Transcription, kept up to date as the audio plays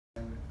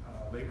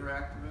labor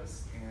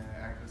activist and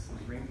activist in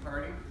the Green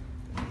Party.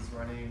 He's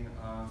running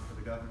for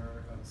the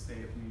governor of the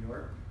state of New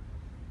York.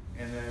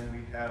 And then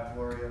we have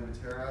Gloria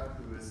Matera,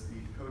 who is the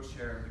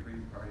co-chair of the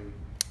Green Party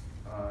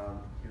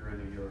here in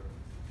New York.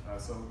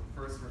 So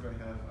first we're going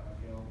to have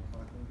Gayle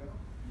McLaughlin go.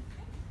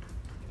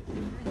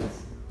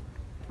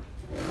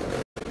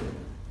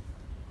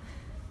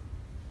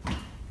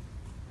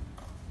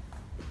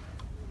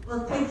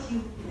 Well, thank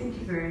you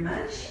very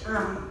much.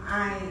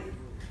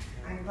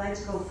 I'm glad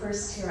to go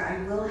first here. I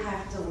will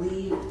have to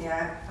leave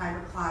at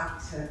 5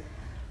 o'clock to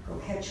go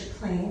catch a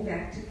plane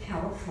back to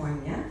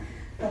California,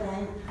 but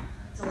I'm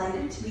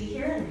delighted to be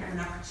here and have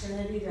an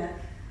opportunity to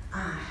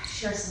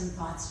share some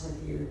thoughts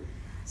with you.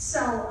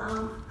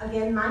 So,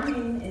 again, my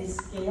name is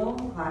Gayle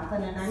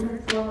McLaughlin, and I'm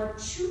the former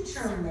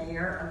two-term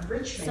mayor of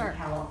Richmond,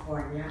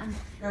 California.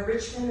 Now,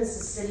 Richmond is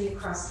a city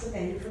across the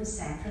bay from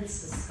San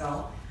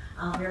Francisco,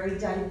 a very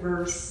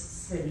diverse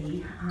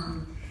city.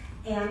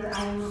 And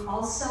I'm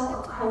also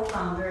a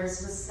co-founder,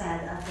 as was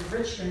said, of the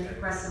Richmond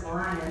Progressive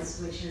Alliance,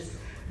 which is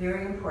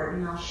very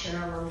important. I'll share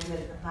a little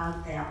bit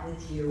about that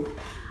with you.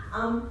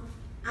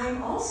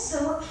 I'm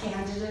also a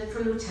candidate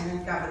for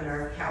Lieutenant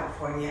Governor of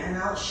California, and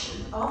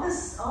all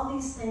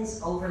these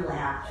things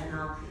overlap, and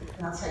I'll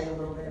tell you a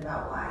little bit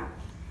about why.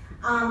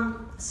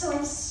 So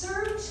I've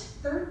served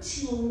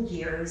 13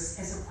 years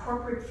as a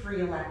corporate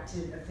free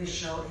elected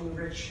official in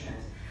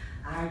Richmond.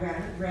 I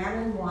ran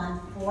and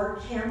won 4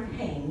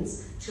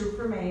 campaigns, 2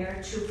 for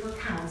mayor, 2 for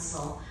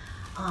council,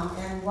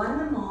 and won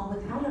them all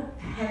without a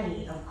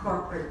penny of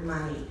corporate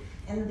money.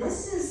 And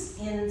this is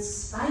in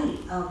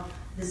spite of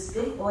this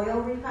big oil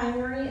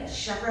refinery, a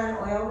Chevron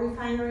oil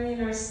refinery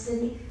in our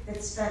city,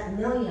 that spent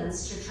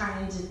millions to try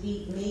and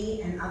defeat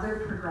me and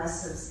other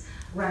progressives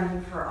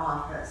running for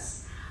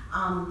office.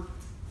 I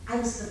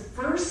was the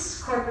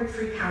first corporate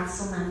free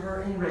council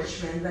member in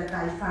Richmond, but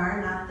by far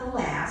not the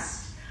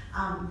last.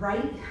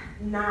 Right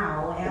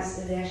now,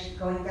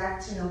 going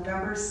back to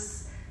November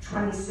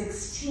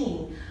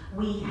 2016,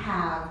 we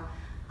have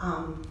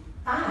 5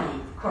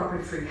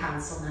 corporate free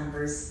council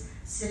members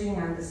sitting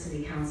on the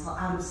city council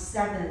out of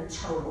 7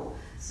 total.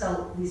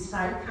 So these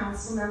 5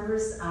 council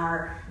members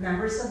are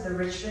members of the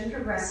Richmond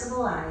Progressive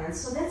Alliance.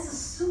 So that's a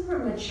super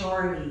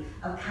majority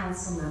of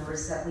council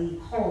members that we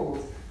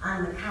hold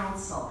on the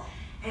council.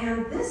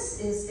 And this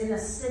is in a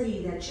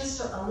city that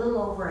just a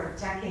little over a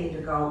decade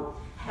ago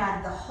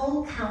had the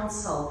whole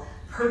council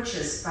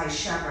purchased by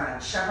Chevron.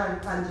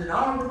 Chevron funded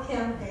all the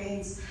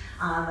campaigns.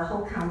 The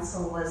whole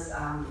council was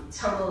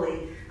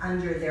totally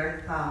under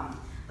their thumb.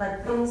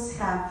 But things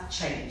have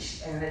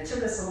changed, and it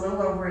took us a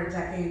little over a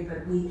decade,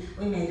 but we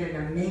made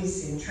an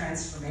amazing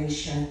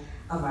transformation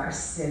of our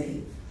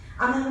city.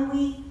 And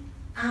we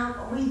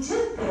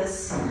did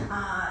this,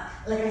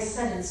 like I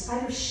said, in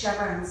spite of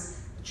Chevron's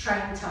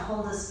trying to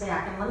hold us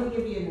back. And let me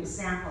give you an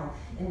example.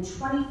 In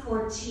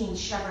 2014,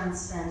 Chevron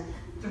spent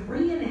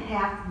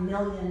 $3.5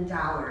 million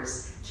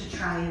to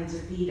try and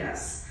defeat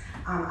us.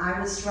 I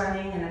was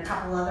running and a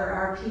couple other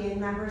RPA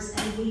members,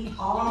 and we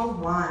all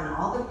won.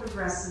 All the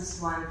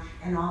progressives won,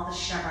 and all the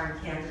Chevron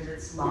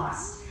candidates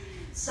lost.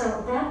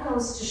 So that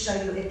goes to show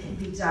you it can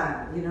be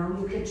done. You know,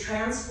 you could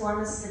transform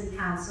a city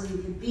council,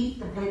 you could beat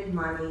the big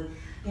money.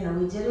 You know,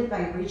 we did it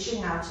by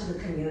reaching out to the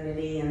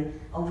community and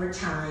over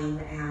time,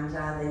 and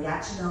they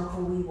got to know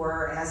who we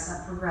were as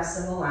a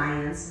progressive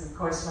alliance. And of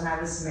course, when I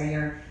was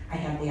mayor, I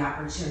had the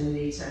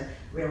opportunity to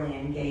really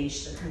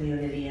engage the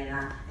community in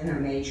a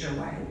major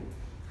way.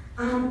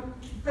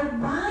 But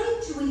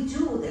why do we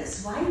do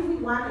this? Why do we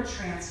want to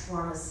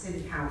transform a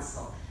city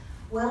council?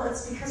 Well,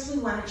 it's because we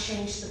want to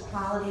change the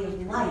quality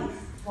of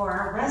life for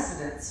our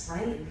residents,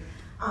 right?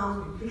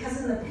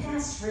 Because in the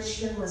past,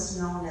 Richmond was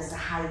known as a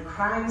high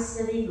crime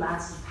city,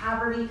 lots of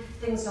poverty,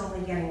 things only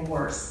getting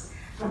worse.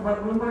 But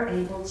what we were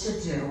able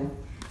to do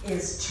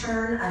is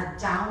turn a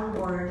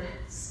downward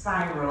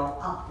spiral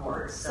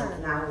upward. So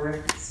now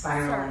we're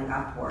spiraling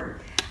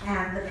upward.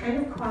 And the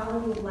kind of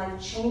quality of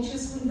life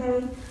changes we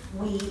made,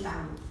 we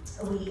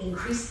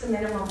increased the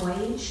minimum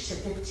wage to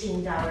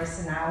 $15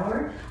 an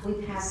hour. We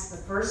passed the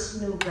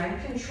first new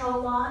rent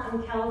control law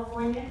in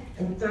California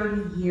in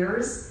 30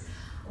 years.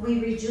 We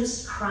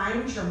reduced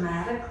crime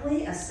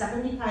dramatically, a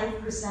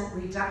 75%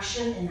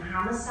 reduction in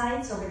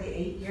homicides over the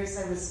 8 years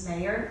I was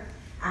mayor.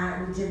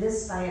 We did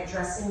this by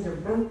addressing the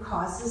root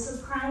causes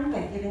of crime,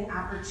 by giving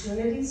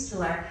opportunities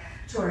to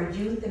our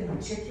youth in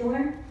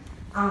particular.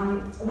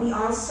 We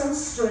also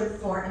stood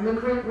for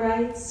immigrant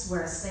rights.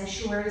 We're a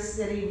sanctuary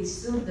city. We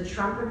sued the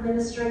Trump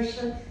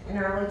administration in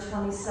early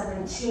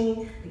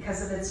 2017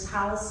 because of its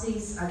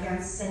policies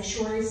against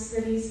sanctuary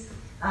cities.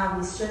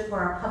 We stood for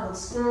our public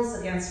schools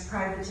against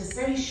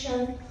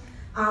privatization.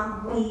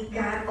 We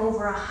got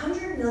over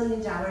 $100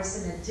 million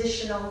in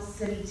additional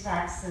city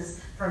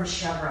taxes from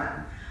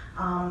Chevron.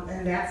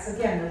 And that's,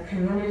 again, the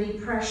community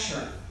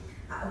pressure.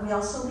 We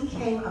also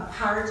became a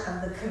part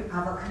of a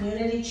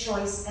community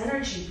choice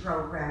energy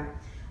program,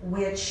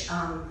 which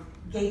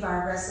gave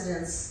our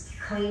residents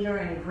cleaner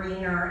and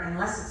greener and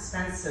less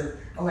expensive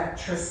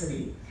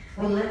electricity.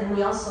 And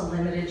we also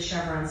limited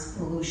Chevron's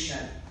pollution.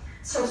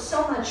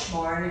 So much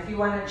more, and if you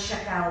want to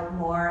check out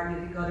more, you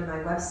can go to my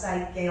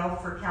website,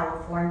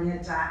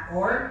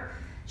 gayleforcalifornia.org,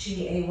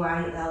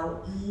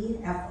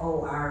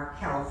 GAYLEFOR,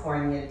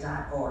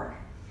 California.org.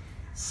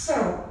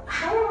 So,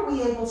 how are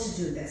we able to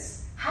do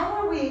this? How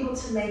are we able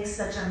to make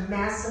such a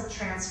massive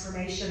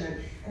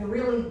transformation and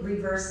really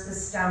reverse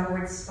this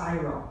downward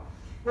spiral?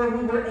 Well,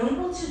 we were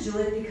able to do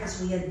it because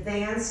we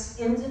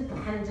advanced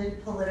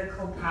independent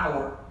political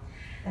power.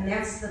 And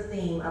that's the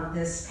theme of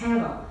this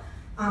panel.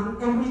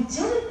 And we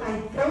did it by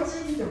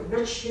building the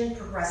Richmond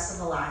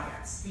Progressive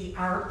Alliance, the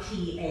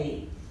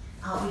RPA.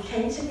 We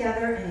came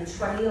together in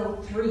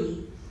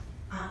 2003,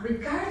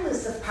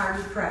 regardless of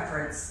party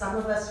preference. Some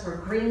of us were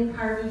Green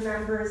Party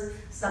members,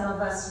 some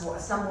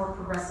were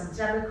Progressive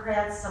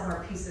Democrats, some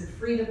were Peace and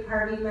Freedom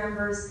Party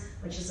members,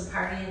 which is a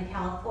party in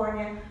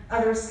California.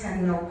 Others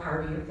had no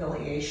party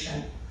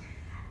affiliation.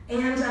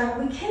 And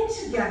we came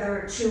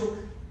together to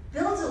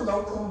build a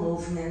local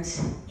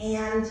movement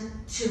and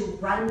to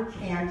run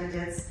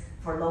candidates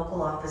for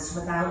local office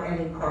without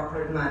any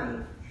corporate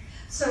money.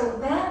 So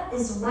that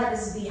is what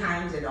is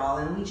behind it all,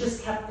 and we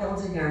just kept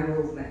building our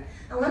movement.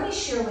 Now let me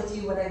share with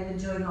you what I've been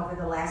doing over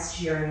the last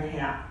year and a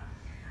half.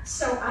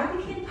 So I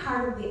became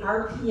part of the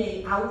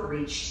RPA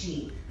outreach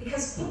team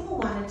because people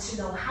wanted to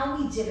know how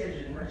we did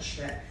it in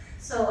Richmond.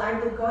 So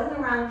I've been going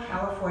around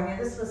California,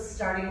 this was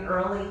starting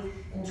early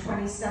in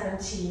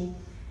 2017,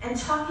 and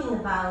talking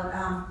about,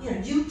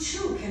 you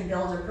too can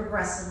build a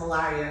progressive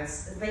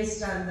alliance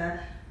based on the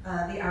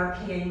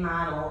RPA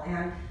model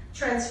and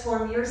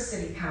transform your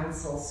city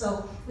council.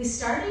 So we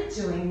started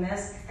doing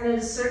this, and at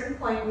a certain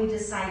point we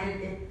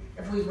decided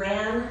if we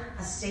ran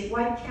a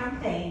statewide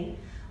campaign,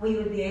 we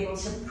would be able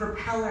to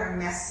propel our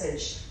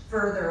message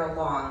further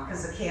along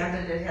because a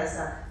candidate has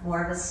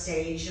more of a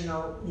stage and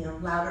a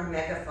louder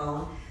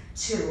megaphone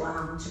to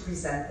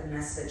present the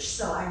message.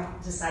 So I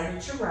decided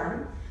to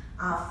run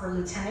for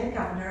Lieutenant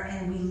Governor,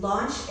 and we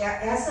launched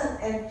as an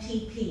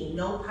NPP,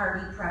 no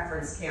party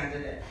preference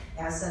candidate,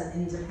 as an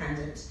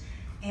independent.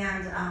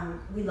 And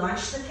we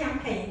launched the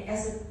campaign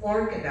as an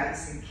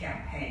organizing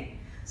campaign.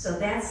 So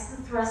that's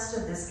the thrust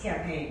of this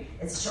campaign.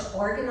 It's to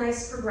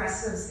organize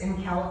progressives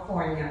in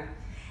California.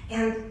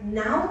 And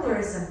now there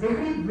is a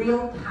very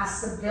real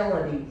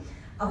possibility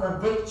of a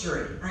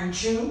victory on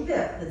June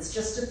 5th. It's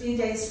just a few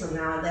days from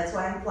now, and that's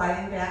why I'm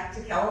flying back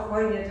to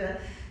California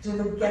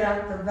to get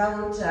out the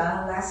vote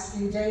last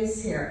few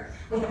days here.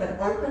 We have an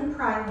open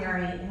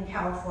primary in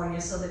California,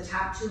 so the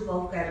top 2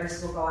 vote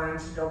getters will go on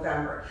to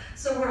November.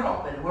 So we're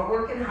hoping, we're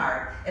working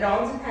hard. It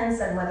all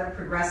depends on whether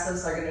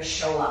progressives are going to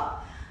show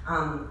up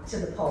to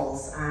the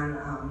polls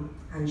on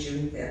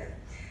June 5th.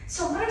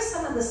 So what are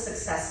some of the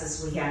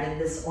successes we had in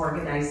this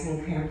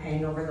organizing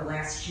campaign over the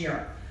last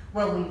year?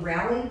 Well, we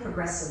rallied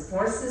progressive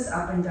forces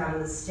up and down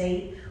the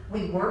state.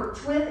 We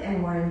worked with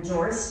and were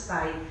endorsed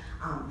by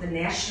the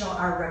National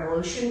Our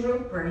Revolution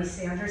Group, Bernie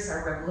Sanders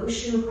Our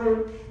Revolution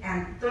Group,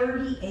 and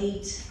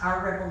 38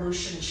 Our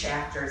Revolution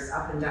chapters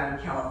up and down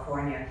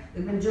California.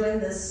 We've been doing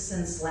this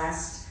since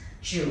last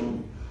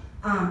June.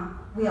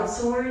 We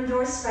also were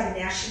endorsed by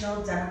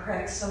National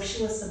Democratic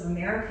Socialists of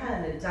America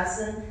and a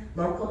dozen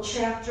local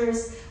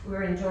chapters. We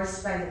were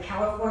endorsed by the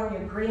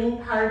California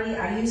Green Party.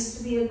 I used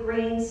to be a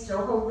Green,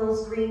 still hold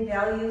those Green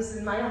values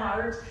in my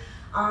heart,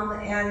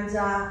 and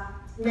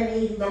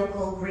many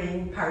local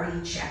Green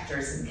Party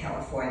chapters in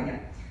California.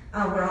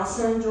 We're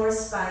also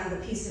endorsed by the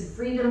Peace and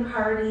Freedom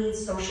Party,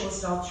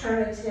 Socialist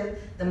Alternative,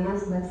 the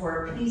Movement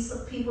for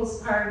a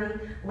People's Party,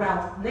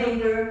 Ralph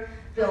Nader,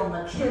 Bill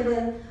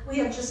McKibben. We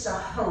have just a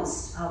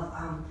host of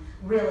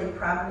really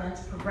prominent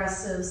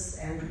progressives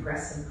and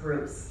progressive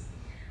groups.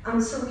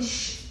 So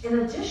in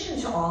addition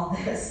to all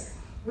this,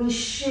 we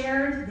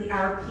shared the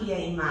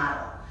RPA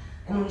model.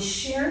 And we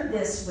shared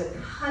this with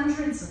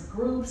hundreds of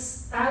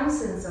groups,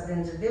 thousands of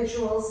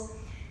individuals,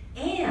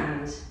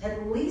 and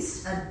at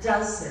least a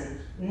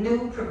dozen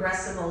new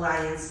progressive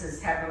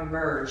alliances have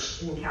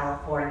emerged in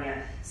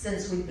California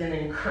since we've been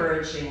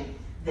encouraging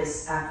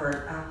this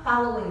effort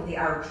following the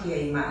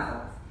RPA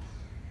model.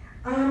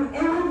 And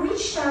we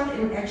reached out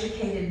and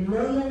educated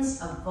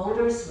millions of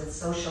voters with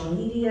social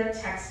media,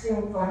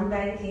 texting, phone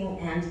banking,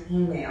 and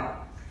email.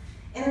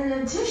 And in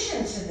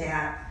addition to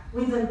that,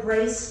 we've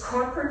embraced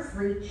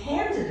corporate-free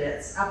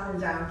candidates up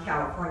and down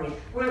California.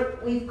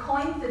 We've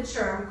coined the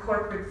term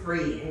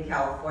corporate-free in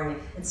California.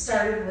 It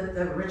started with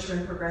the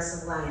Richmond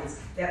Progressive Alliance.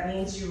 That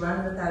means you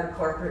run without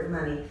corporate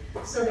money.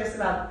 So there's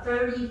about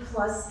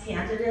 30-plus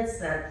candidates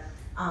that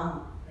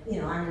I'm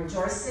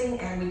endorsing,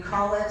 and we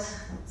call it,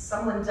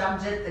 someone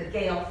dubbed it the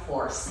Gayle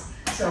Force.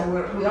 So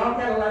we all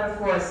got a lot of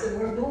force, and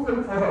we're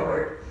moving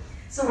forward.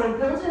 So we're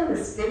building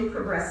this big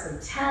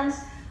progressive tent,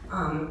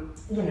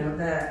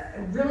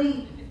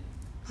 really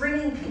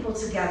bringing people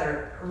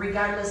together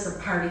regardless of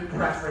party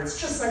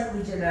preference, just like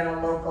we did at a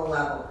local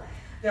level.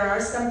 There are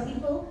some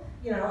people,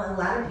 a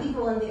lot of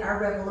people in the Our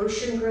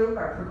Revolution group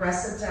are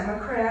progressive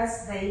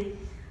Democrats.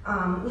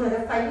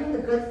 They're fighting the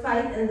good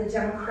fight in the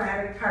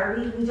Democratic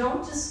Party. We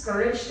don't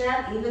discourage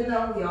that, even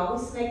though we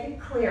always make it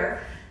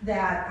clear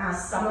that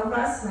some of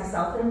us,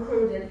 myself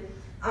included,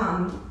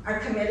 are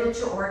committed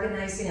to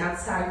organizing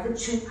outside the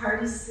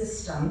two-party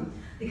system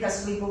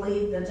because we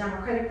believe the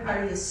Democratic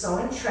Party is so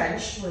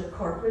entrenched with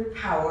corporate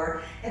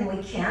power, and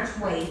we can't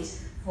wait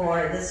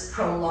for this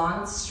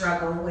prolonged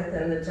struggle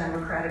within the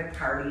Democratic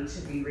Party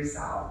to be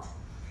resolved.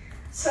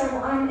 So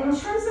in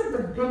terms of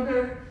the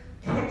bigger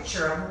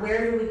picture of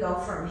where do we go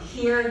from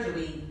here, do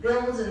we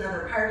build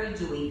another party,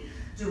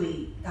 do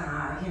we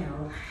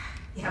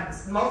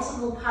have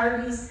multiple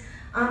parties?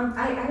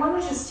 I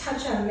want to just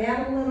touch on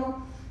that a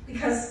little,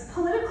 because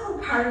political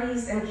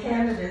parties and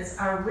candidates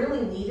are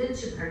really needed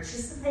to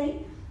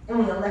participate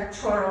in the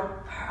electoral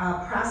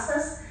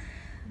process,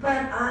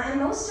 and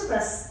most of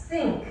us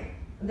think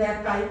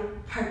that by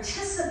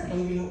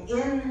participating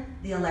in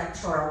the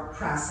electoral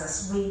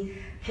process, we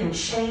can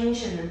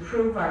change and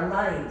improve our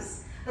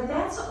lives. But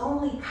that's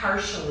only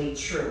partially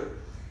true.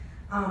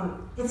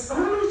 It's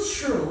only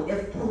true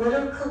if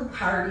political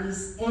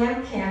parties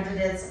and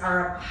candidates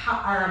are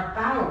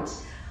about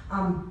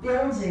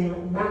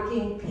building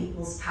working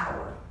people's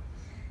power.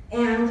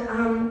 And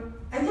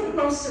I think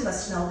most of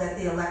us know that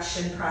the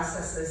election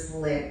process is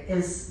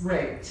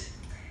rigged.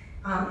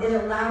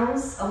 It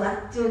allows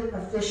elected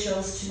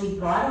officials to be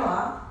bought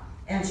off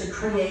and to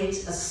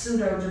create a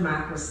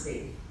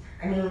pseudo-democracy.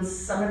 I mean,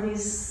 some of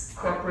these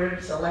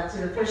corporate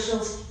elected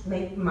officials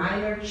make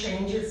minor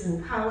changes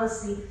in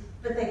policy,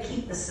 but they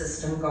keep the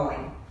system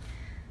going.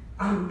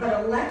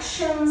 But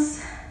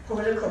elections,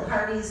 political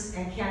parties,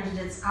 and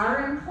candidates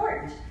are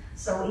important.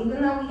 So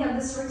even though we have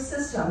this rigged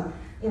system,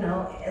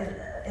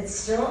 it's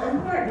still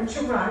important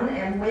to run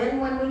and win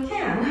when we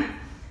can,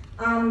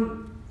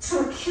 to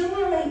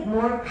accumulate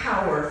more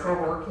power for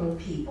working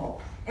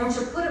people and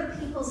to put a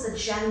people's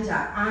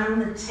agenda on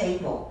the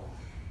table.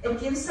 It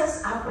gives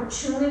us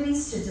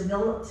opportunities to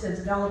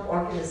develop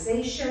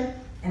organization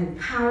and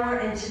power,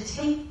 and to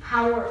take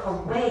power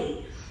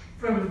away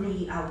from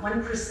the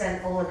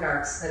 1%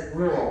 oligarchs that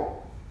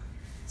rule.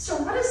 So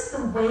what is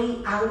the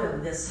way out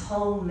of this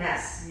whole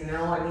mess?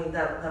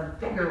 The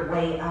bigger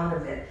way out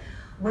of it.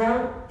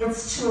 Well,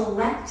 it's to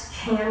elect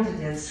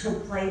candidates who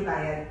play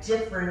by a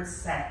different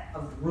set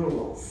of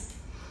rules.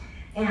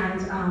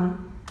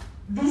 And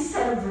these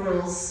set of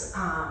rules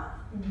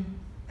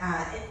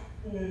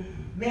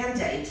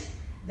mandate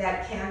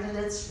that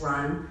candidates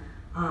run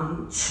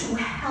to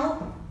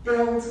help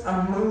build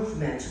a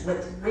movement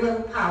with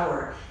real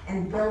power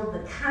and build the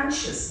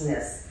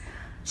consciousness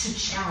to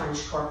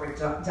challenge corporate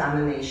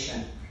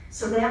domination.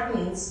 So that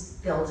means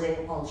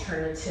building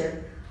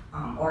alternative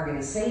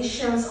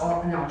organizations,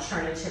 or an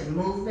alternative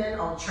movement,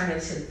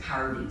 alternative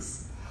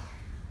parties.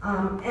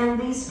 And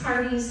these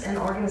parties and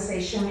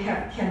organizations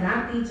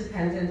cannot be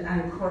dependent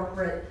on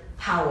corporate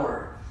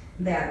power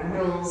that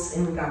rules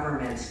in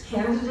government.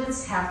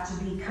 Candidates have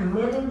to be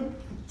committed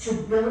to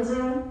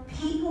building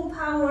people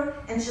power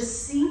and to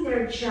see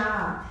their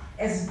job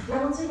as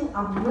building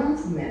a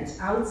movement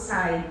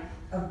outside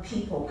of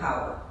people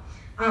power.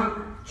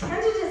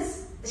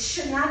 Candidates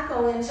should not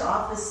go into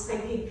office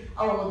thinking,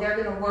 oh, they're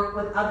going to work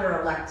with other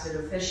elected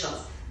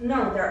officials.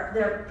 No,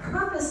 their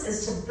purpose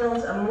is to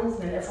build a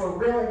movement if we're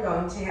really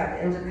going to have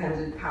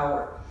independent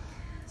power.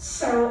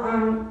 So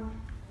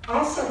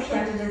also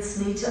candidates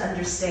need to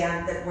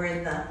understand that we're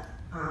in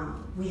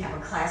we have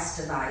a class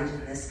divide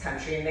in this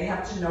country, and they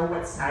have to know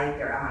what side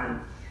they're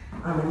on.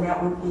 And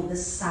that would be the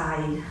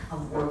side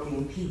of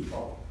working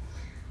people.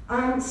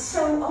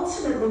 So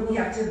ultimately, we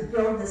have to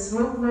build this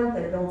movement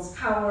that builds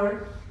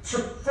power to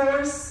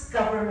force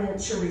government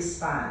to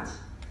respond.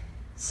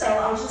 So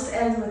I'll just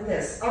end with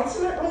this.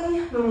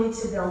 Ultimately, we need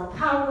to build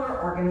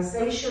power,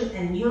 organization,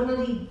 and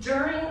unity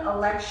during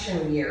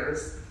election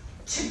years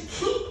to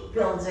keep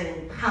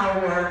building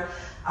power,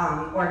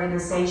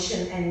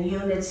 organization, and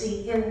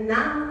unity in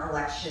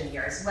non-election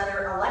years,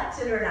 whether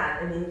elected or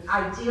not. I mean,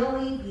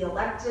 ideally, be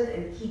elected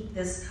and keep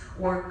this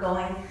work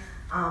going,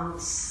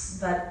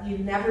 but you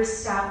never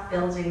stop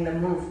building the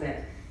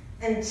movement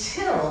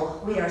until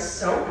we are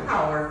so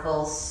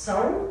powerful,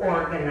 so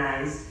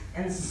organized,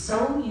 and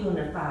so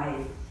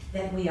unified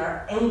that we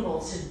are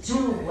able to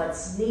do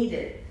what's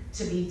needed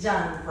to be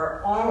done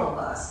for all of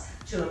us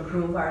to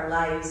improve our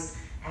lives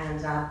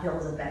and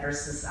build a better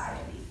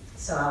society.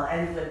 So I'll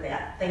end with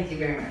that. Thank you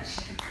very much.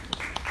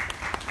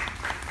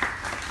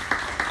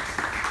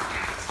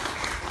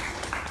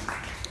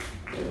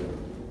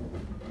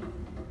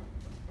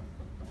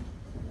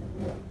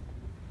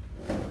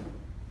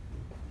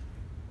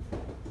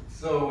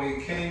 So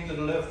we came to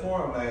the Left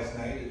Forum last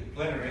night at the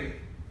plenary.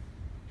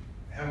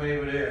 How many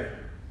were there?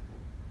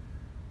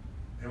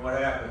 And what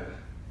happened?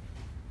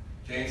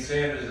 Jane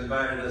Sanders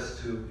invited us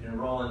to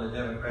enroll in the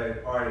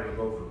Democratic Party to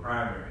vote for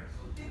primaries.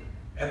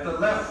 At the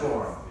Left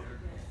Forum.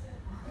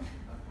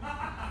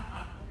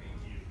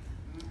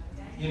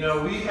 You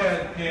know, we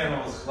had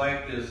panels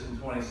like this in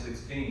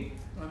 2016.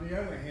 On the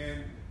other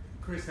hand,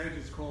 Chris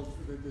Hedges called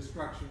for the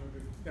destruction of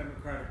the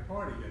Democratic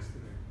Party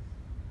yesterday.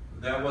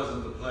 That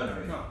wasn't the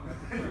plenary. No, not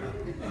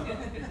the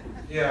plenary.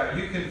 Yeah,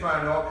 you can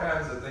find all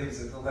kinds of things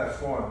at the Left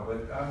Forum,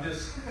 but I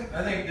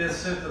think that's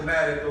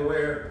symptomatic of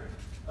where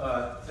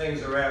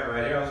things are at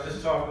right here. I was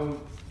just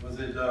talking Was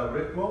it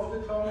Rick Wolf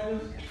that told me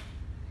this?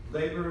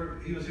 Labor,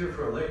 he was here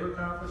for a labor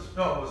conference?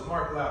 No, it was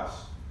Mark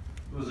Louse,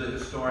 who was a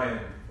historian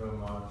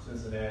from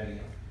Cincinnati.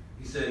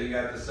 He said he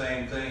got the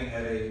same thing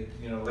at a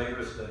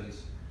labor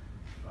studies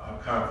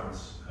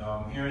conference.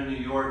 Here in New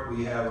York,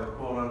 we have a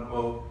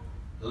quote-unquote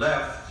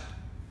left,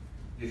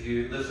 if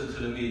you listen to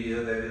the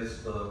media, that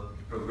is the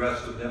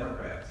progressive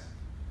Democrats,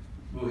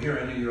 who here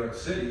in New York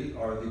City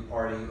are the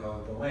party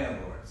of the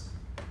landlords.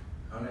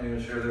 I'm not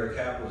even sure they're a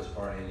capitalist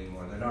party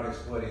anymore. They're not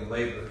exploiting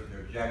labor,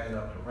 they're jacking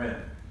up the rent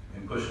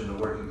and pushing the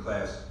working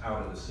class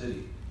out of the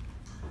city.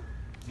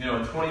 In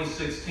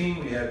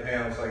 2016, we had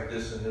panels like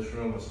this, and this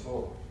room was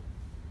full.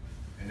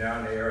 And now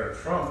in the era of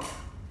Trump,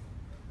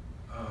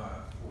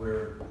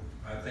 where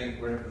I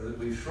think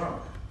we've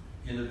shrunk.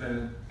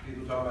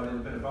 People talk about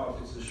independent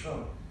politics has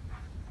shrunk.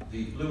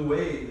 The blue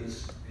wave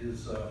is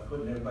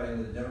putting everybody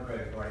in the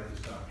Democratic Party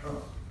to stop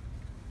Trump.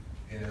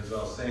 And as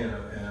I'll say in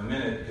a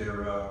minute,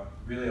 they're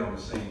really on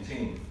the same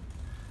team,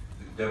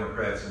 the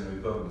Democrats and the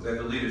Republicans, at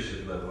the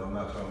leadership level. I'm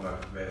not talking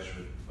about the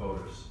grassroots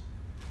voters.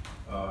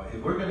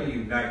 If we're going to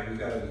unite, we've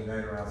got to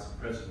unite around some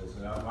principles.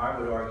 And I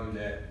would argue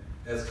that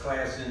that's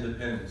class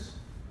independence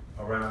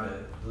around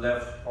a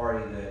left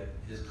party that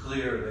is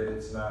clear that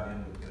it's not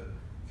in with the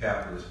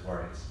capitalist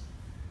parties.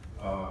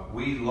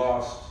 We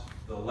lost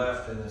the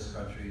left in this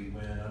country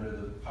when, under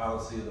the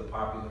policy of the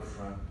Popular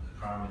Front,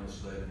 the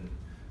communists led in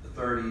the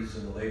 30s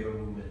and the labor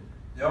movement,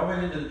 they all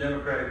went into the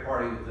Democratic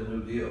Party with the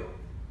New Deal.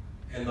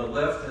 And the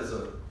left, as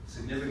a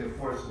significant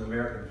force in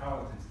American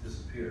politics,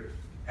 disappeared.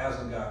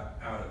 Hasn't got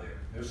out of there.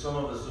 There's some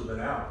of us who've been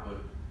out, but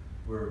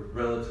we're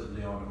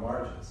relatively on the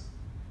margins.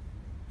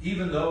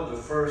 Even though the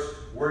first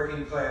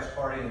working class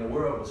party in the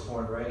world was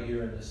formed right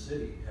here in this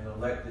city and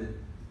elected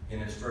in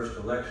its first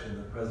election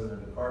the president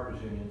of the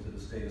Carpers Union to the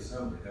state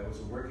assembly. That was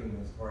the working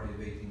men's party of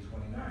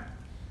 1829.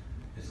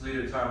 Its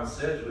leader, Thomas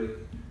Sedgwick,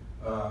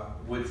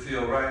 would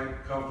feel right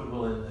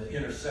comfortable in the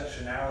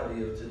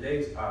intersectionality of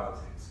today's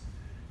politics.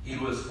 He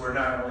was for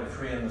not only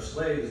freeing the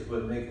slaves,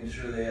 but making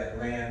sure they had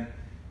land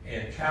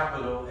and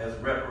capital as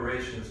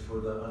reparations for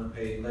the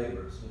unpaid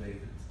labor so they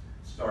could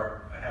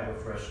have a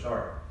fresh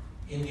start.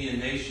 Indian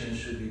nations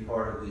should be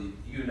part of the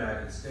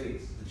United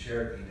States, the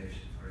Cherokee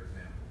Nation, for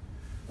example.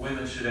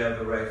 Women should have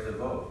the right to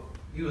vote.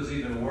 He was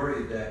even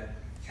worried that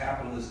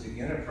capitalistic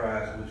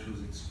enterprise, which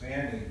was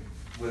expanding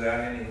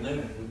without any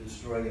limit, would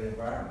destroy the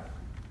environment.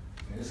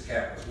 And this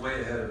cat was way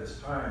ahead of his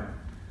time.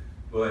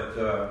 But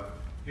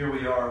here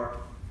we are,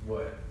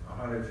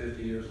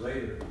 150 years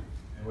later,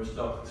 and we're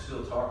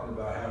still talking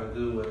about how to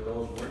do what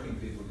those working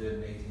people did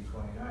in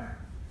 1829.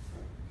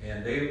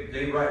 And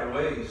they right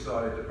away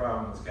saw that the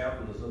problem was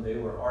capitalism. They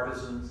were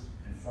artisans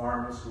and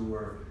farmers who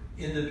were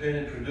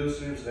independent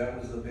producers. That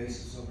was the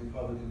basis of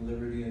Republican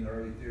liberty and the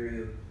early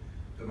theory of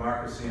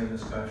democracy in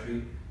this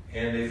country.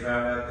 And they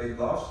found out they'd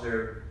lost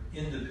their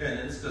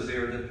independence because they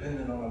were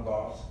dependent on a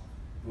boss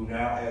who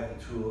now had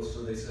the tools.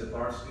 So they said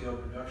large-scale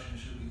production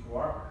should be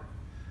cooperative,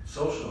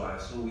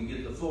 socialized, so we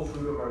get the full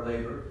fruit of our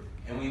labor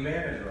and we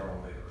manage our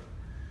own labor.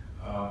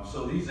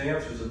 So these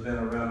answers have been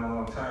around a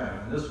long time.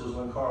 And this was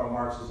when Karl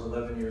Marx was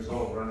 11 years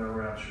old, running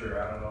around,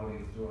 I don't know what he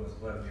was doing as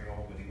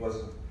 11-year-old, but he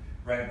wasn't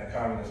writing the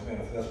Communist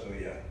Manifesto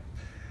yet.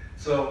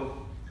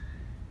 So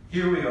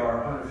here we are,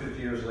 150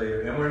 years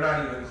later, and we're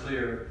not even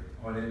clear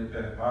on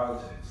independent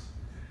politics.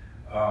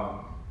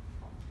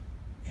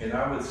 And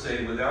I would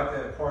say without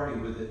that party,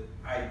 with it,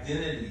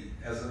 identity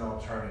as an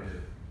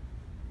alternative,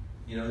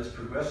 this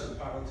progressive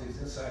politics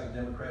inside the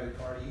Democratic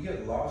Party, you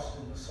get lost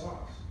in the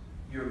sauce.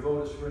 Your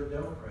vote is for a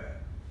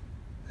Democrat.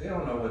 They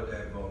don't know what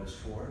that vote is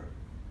for.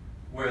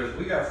 Whereas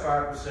we got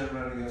 5%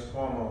 running against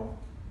Cuomo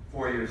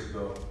 4 years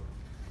ago,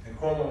 and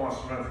Cuomo wants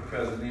to run for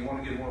president. He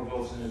wanted to get more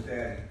votes than his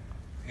daddy,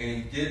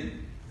 and he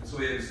didn't. And so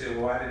we had to say,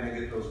 well, why didn't they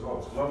get those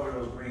votes? What were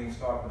those Greens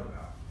talking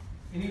about?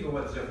 And even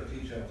what Zephyr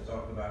Teachout was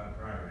talking about in the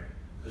primary,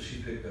 because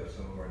she picked up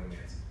some of our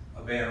demands.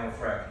 A ban on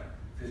fracking,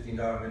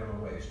 $15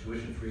 minimum wage,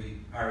 tuition-free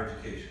higher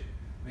education.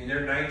 I mean,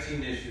 there are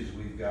 19 issues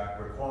we've got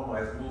where Cuomo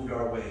has moved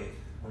our way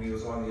when he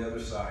was on the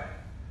other side,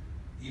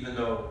 even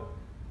though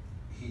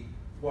he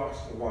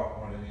walks the walk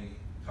more than he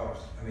talks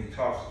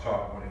the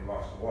talk more than he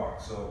walks the walk.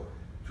 So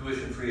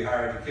tuition-free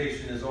higher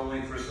education is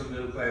only for some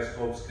middle-class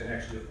folks who can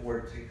actually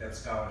afford to take that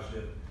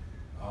scholarship.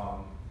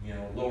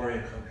 Lower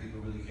income people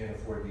really can't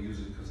afford to use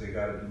it because they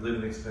got to do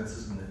living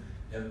expenses and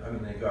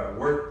they got to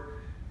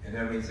work, and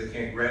that means they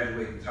can't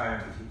graduate in time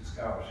to keep the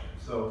scholarship.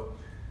 So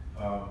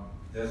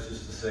that's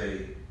just to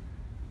say,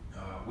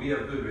 we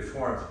have good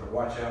reforms, but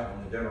watch out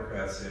when the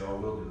Democrats say, oh,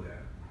 we'll do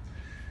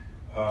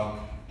that.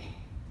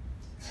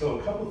 So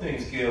a couple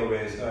things Gayle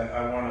raised,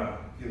 I want to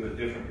give a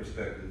different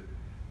perspective.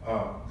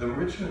 The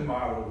Richmond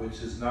model,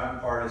 which is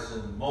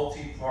nonpartisan,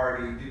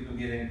 multi-party, people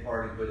get any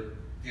party, but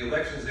the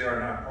elections there are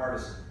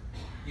nonpartisan.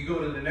 You go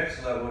to the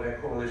next level,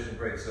 that coalition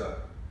breaks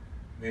up.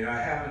 I mean,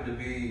 I happened to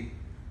be,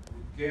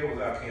 Gayle was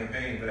out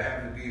campaigning, but I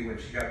happened to be when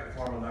she got the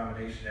formal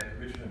nomination at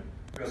the Richmond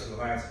Progressive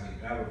Alliance meeting.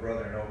 I have a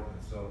brother in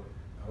Oakland, so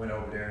I went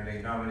over there and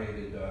they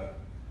nominated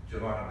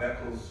Giovanna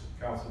Beckles,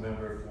 council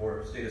member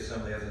for State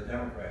Assembly, as a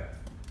Democrat.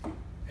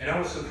 And I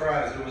was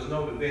surprised there was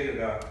no debate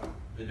about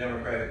the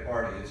Democratic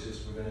Party. It's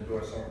just we're going to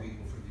endorse our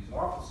people for these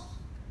offices.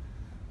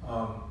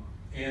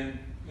 And,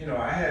 you know,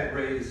 I had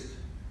raised,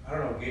 I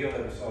don't know if Gayle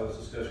ever saw this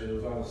discussion, it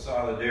was on the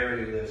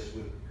solidarity list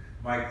with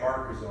Mike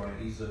Parker's on it.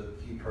 He's a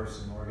key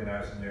person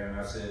organizing there. And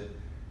I said,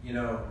 you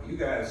know, you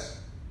guys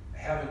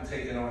haven't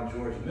taken on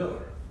George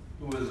Miller,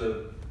 who was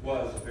a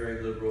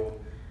very liberal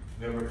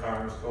member of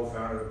Congress,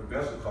 co-founder of the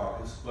Progressive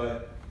Caucus,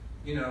 but,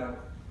 you know,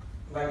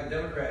 like a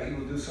Democrat, he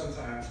will do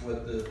sometimes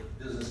what the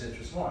business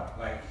interests want.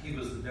 Like he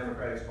was the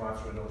Democratic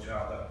sponsor of No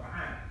Child Left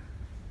Behind.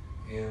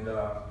 And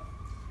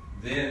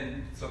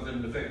then something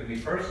that affected me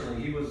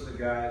personally, he was the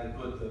guy that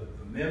put the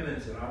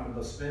amendments in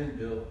Omnibus Spending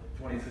Bill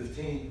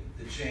 2015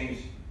 that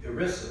changed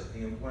ERISA,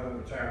 the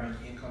Employment Retirement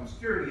Income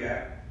Security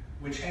Act,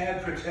 which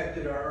had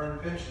protected our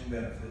earned pension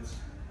benefits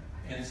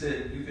and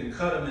said you can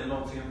cut them in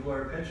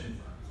multi-employer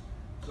pension funds.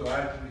 So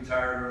I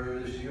retired earlier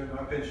this year and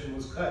my pension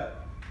was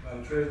cut by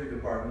the Treasury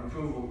Department.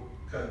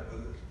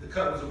 The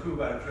cut was approved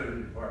by the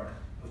Treasury Department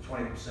of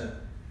 20%.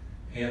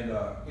 And,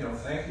 you know,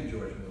 thank you,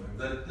 George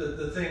Miller.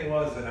 The thing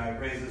was, and I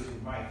raised this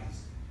with Mike,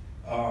 is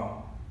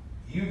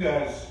you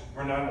guys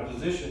were not in a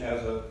position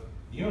as a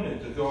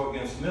unit to go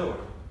against Miller.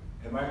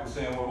 And Mike was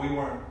saying, well, we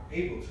weren't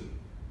able to.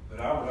 But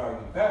I would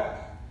argue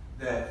back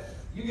that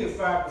you get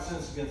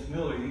 5% against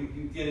Miller,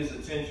 you get his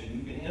attention,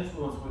 you can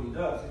influence what he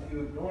does. If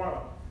you ignore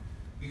him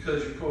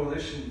because your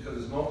coalition,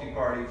 because it's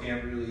multi-party,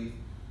 can't really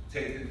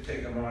take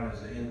him on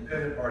as an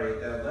independent party at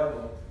that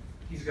level,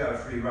 he's got a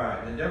free ride,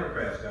 and the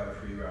Democrats got a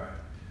free ride.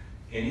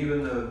 And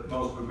even the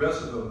most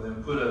progressive of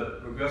them put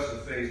a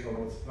progressive face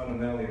on what's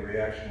fundamentally a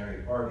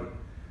reactionary party.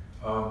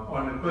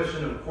 On the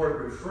question of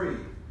corporate free,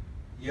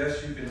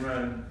 yes, you can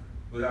run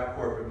without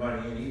corporate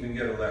money and even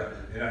get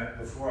elected. And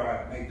before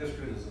I make this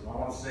criticism, I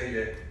want to say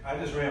that I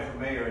just ran for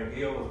mayor and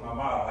Gayle was my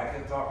model. I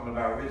kept talking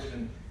about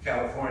Richmond,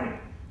 California,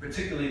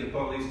 particularly the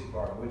police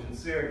department, which in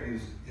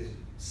Syracuse is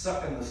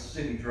sucking the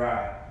city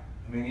dry.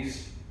 I mean,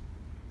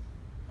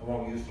 I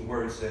won't use the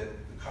words that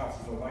the cops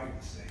don't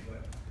like to say,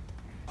 but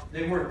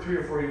they work 3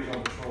 or 4 years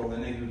on patrol,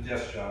 then they do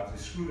desk jobs, they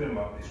screw them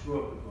up, they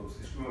screw up the books,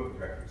 they screw up the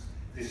records.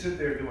 They sit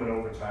there doing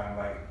overtime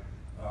like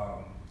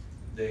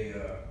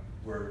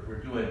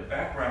we're doing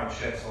background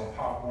checks on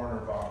Pop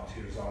Warner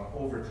volunteers on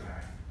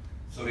overtime.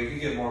 So they could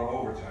get more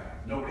overtime.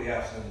 Nobody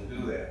asked them to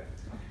do that.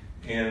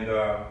 And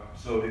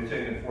so they're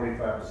taking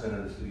 45%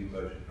 of the city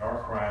budget.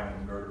 Our crime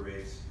and murder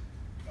rates,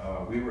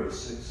 we were a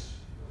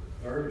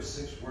third or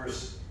sixth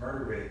worst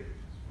murder rate.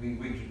 We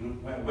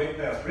went way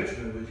past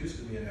Richmond, which used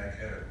to be in that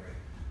category.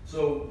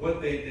 So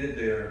what they did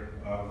there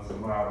was a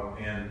model,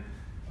 and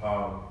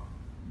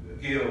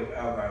Gayle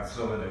outlined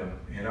some of them,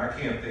 and I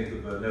can't think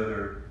of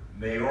another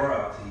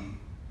mayoralty,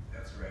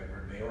 that's the right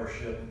word,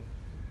 mayorship,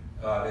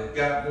 that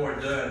got more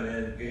done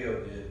than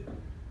Gayle did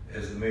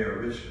as the mayor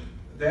of Richmond.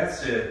 That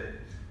said,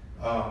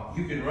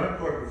 you can run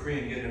corporate free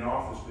and get in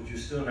office, but you're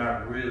still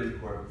not really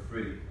corporate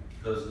free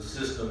because the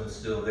system is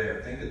still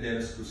there. Think of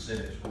Dennis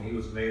Kucinich when he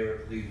was mayor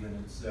of Cleveland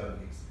in the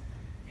 70s.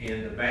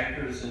 And the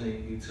bankers in the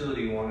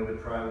utility wanted to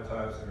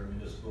privatize their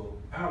municipal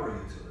power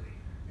utility.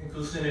 And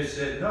Kucinich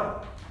said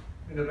no.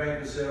 And the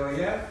bankers said, oh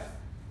yeah?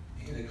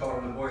 And they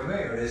called him the boy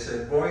mayor. They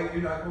said, boy,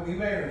 you're not going to be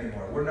mayor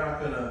anymore. We're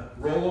not going to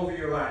roll over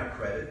your line of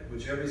credit,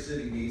 which every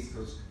city needs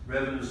because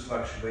revenues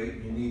fluctuate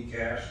and you need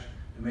cash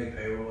to make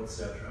payroll,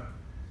 etc.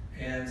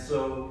 And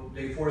so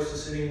they forced the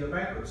city into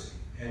bankruptcy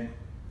and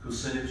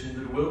Kucinich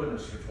into the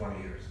wilderness for 20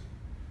 years.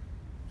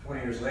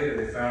 20 years later,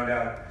 they found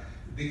out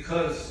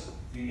because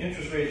the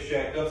interest rates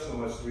jacked up so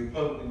much, the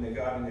Republican that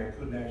got in there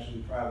couldn't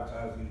actually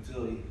privatize the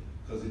utility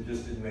because it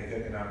just didn't make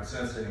economic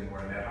sense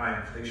anymore in that high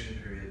inflation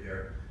period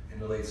there in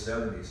the late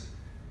 70s.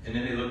 And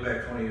then they looked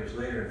back 20 years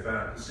later and found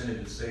out Kucinich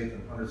had saved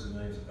them hundreds of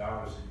millions of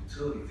dollars in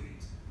utility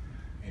fees.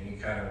 And he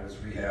kind of was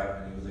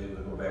rehabbed and he was able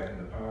to go back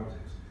into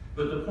politics.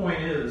 But the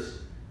point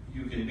is,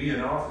 you can be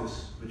in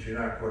office, but you're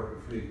not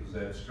corporate free because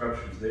that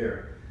structure's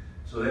there.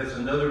 So that's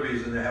another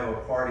reason to have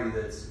a party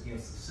that's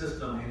against the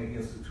system and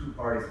against the two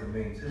parties that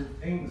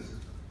maintain the system.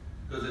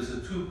 Because it's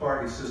a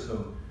two-party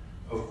system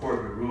of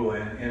corporate rule.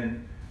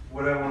 And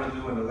what I want to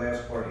do in the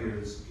last part here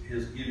is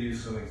give you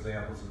some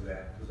examples of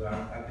that, because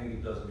I think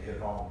it doesn't hit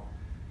home.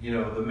 You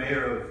know, the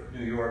mayor of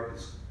New York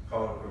is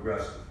called a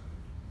progressive.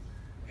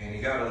 And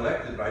he got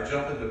elected by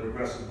jumping the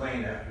progressive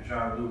lane after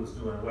John Lew was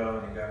doing well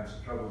and he got into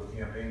trouble with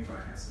campaign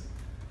financing.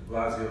 De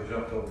Blasio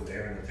jumped over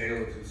there in the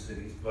tail of two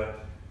cities,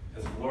 but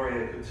as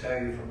Gloria could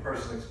tell you from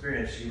personal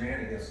experience, she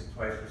ran against him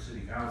twice for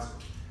city council.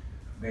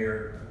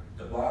 Mayor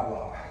de blah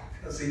blah,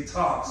 because he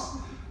talks,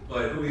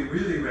 but who he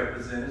really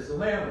represents is the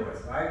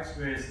landlords. I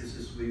experienced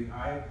this week.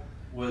 I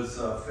was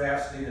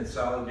fasting in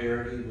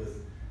solidarity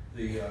with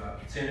the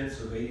tenants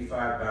of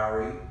 85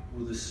 Bowery,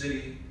 who the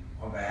city,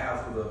 on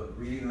behalf of a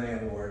greedy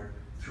landlord,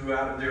 threw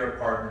out of their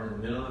apartment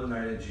in the middle of the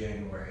night in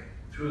January,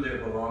 threw their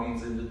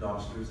belongings into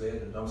dumpsters. They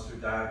had the dumpster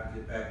dive to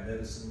get back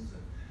medicines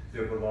and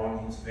their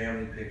belongings,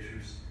 family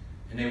pictures.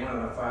 And they went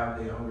on a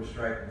 5-day hunger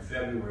strike in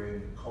February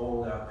in the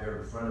cold out there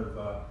in front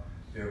of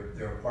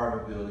their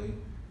apartment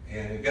building.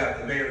 And it got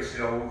the mayor to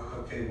say, oh,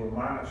 okay, we'll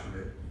monitor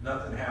it.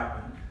 Nothing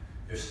happened.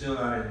 They're still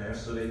not in there,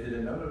 so they did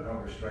another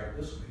hunger strike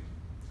this week.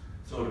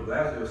 So de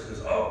Blasio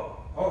says,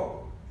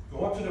 go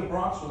up to the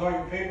Bronx with all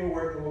your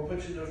paperwork and we'll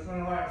put you in the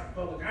front line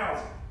for public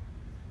housing.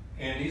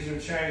 And these are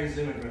Chinese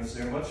immigrants.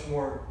 They're much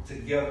more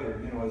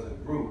together, as a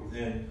group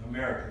than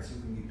Americans who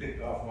can be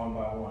picked off one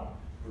by one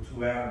or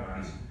too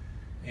atomized.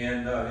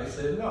 And they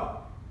said, no,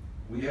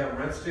 we have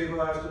rent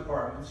stabilized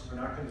apartments. We're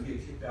not going to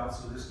get kicked out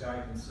so this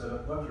guy can set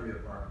up luxury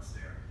apartments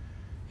there.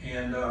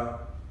 And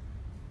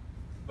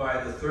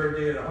by the third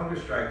day of the hunger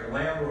strike, the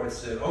landlord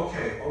said,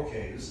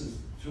 okay, this is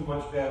too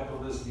much bad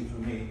publicity for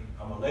me.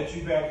 I'm going to let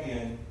you back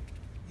in,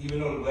 even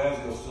though de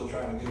Blasio's still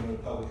trying to get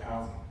into public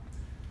housing.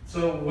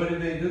 So what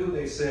did they do?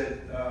 They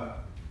said,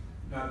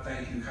 not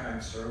thank you,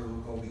 kind sir,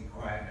 we'll go be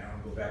quiet now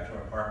and go back to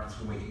our apartments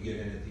when we can get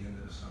in at the end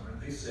of the summer.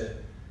 They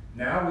said,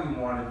 now we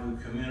want to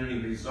do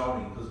community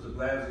rezoning because de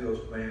Blasio's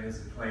plan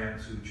is the plan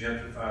to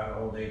gentrify the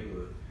whole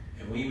neighborhood.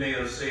 And we may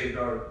have saved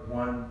our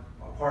one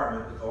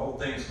apartment, but the whole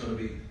thing's going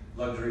to be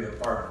luxury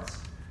apartments.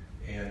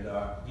 And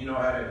you know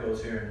how that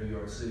goes here in New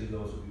York City,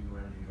 those of you who are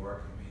in New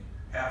York. I mean,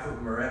 half of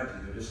them are empty.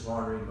 They're just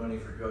laundering money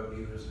for drug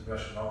dealers and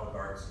Russian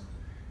oligarchs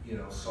and,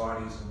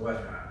 Saudis and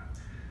whatnot.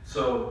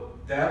 So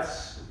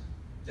that's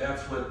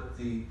what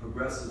the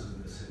progressives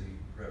in the city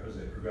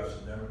represent,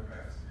 progressive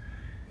Democrats.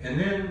 And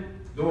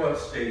then go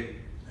upstate,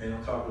 and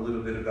I'll talk a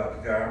little bit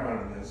about the guy I'm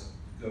running against,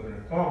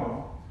 Governor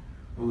Cuomo,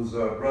 whose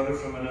brother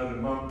from another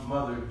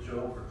mother,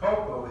 Joe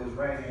Percoco, his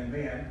right-hand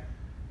man,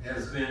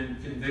 has been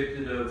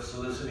convicted of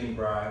soliciting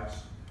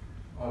bribes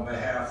on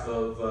behalf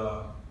of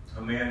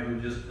a man who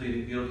just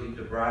pleaded guilty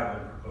to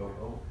bribing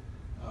Percoco,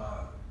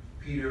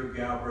 Peter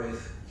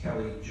Galbraith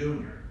Kelly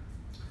Jr.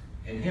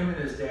 And him and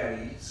his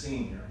daddy,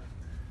 Sr.,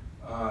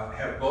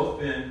 have both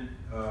been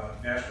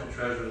national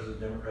treasurers of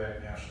the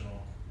Democratic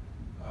National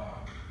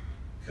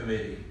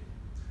Committee.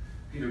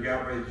 Peter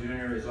Galbraith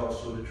Jr. is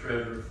also the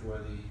treasurer for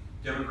the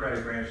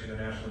Democratic branch of the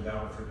National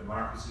Endowment for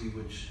Democracy,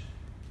 which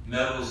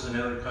meddles in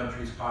other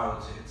countries'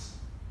 politics.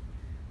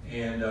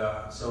 And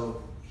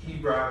so he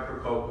bribed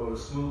Percoco to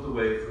smooth the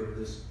way for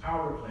this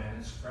power plant,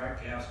 this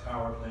frack gas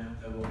power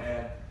plant that will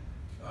add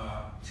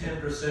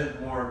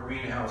 10% more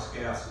greenhouse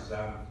gases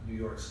out of New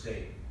York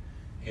State.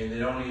 And they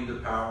don't need the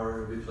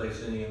power to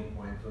replace Indian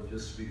Point. They'll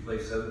just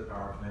replace other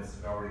power plants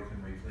that already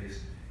can replace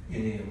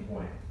Indian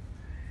Point.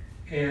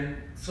 And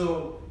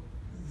so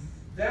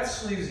that's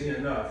sleazy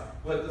enough.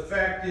 But the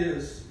fact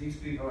is, these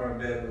people are in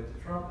bed with the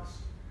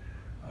Trumpists.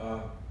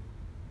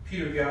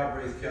 Peter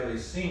Galbraith Kelly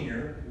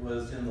Sr.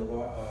 was in the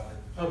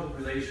public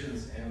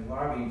relations and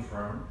lobbying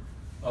firm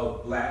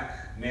of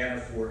Black,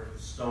 Manafort,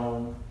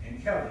 Stone,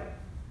 and Kelly.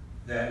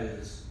 That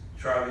is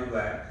Charlie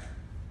Black,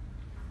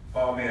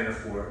 Paul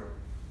Manafort,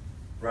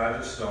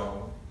 Roger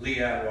Stone, Lee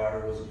Atwater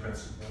was the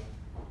principal,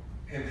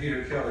 and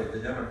Peter Kelly, the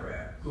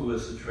Democrat, who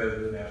was the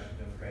treasurer of the National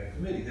Democratic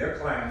Committee. Their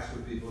clients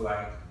were people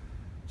like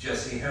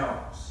Jesse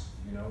Helms,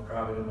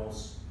 probably the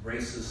most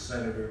racist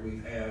senator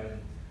we've had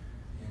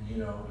in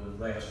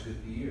the last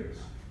 50 years.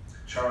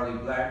 Charlie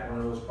Black, one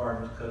of those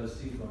partners, cut his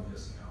teeth on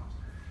Jesse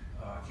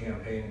Helms.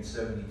 Campaign in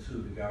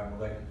 '72, they got him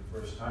elected the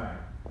first time.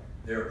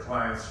 Their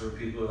clients were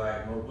people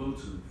like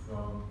Mobutu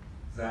from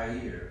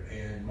Zaire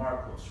and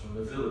Marcos from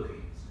the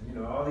Philippines.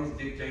 And, all these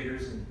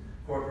dictators and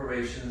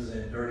corporations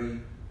and dirty,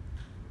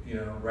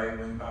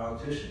 right-wing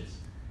politicians.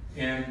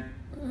 And,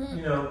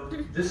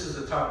 this is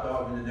the top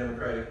dog in the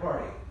Democratic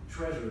Party,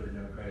 treasurer of the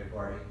Democratic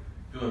Party,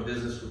 doing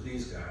business with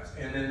these guys.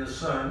 And then the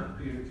son,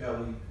 Peter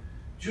Kelly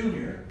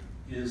Jr.,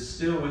 is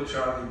still with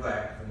Charlie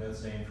Black from that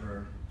same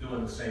firm,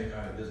 doing the same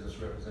kind of business,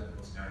 representing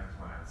those kind of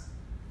clients.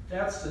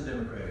 That's the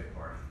Democratic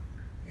Party.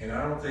 And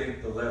I don't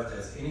think the left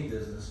has any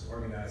business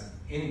organizing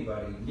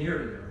anybody near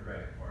the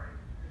Democratic Party.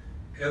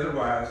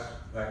 Otherwise,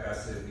 like I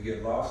said, we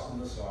get lost in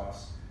the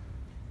sauce.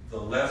 The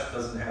left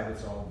doesn't have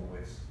its own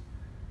voice.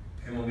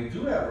 And when we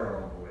do have our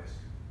own voice,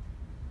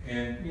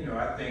 and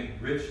I think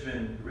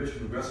Richmond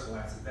Progressive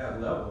Alliance at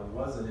that level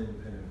was an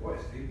independent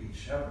voice. They beat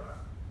Chevron.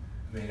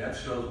 I mean, that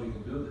shows we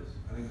can do this.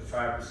 I think the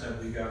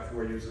 5% we got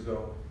 4 years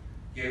ago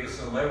gave us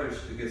some leverage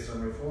to get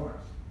some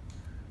reforms.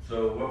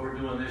 So what we're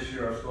doing this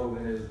year, our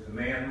slogan is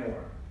demand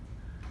more.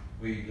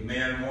 We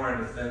demand more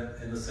in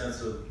the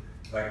sense of,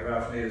 like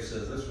Ralph Nader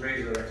says, let's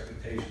raise our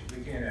expectations.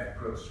 We can't have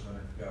crooks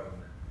running the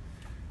government.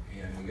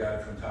 And we got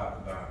it from top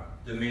to bottom.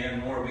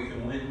 Demand more, we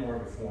can win more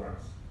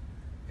reforms.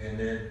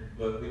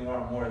 But we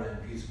want more than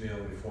piecemeal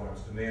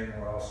reforms. Demand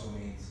more also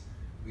means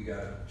we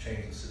got to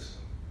change the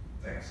system.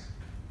 Thanks.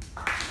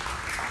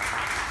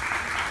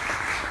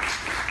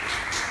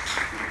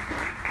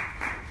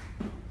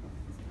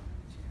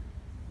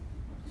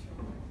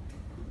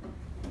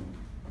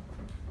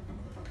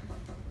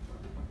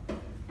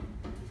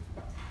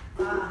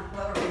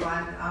 Hello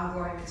everyone, I'm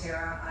Gloria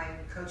Matera. I'm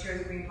co-chair of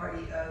the Green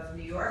Party of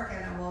New York,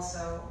 and I'm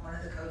also one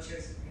of the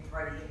co-chairs of the Green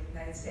Party in the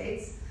United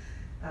States.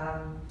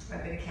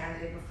 I've been a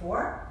candidate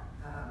before.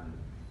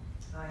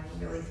 I'm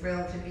really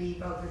thrilled to be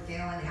both with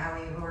Gayle and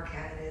Howie, who are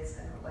candidates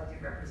and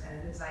elected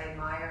representatives I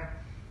admire.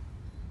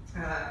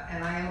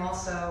 And I am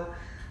also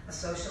a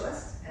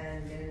socialist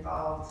and been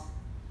involved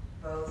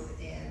both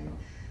in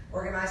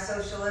organized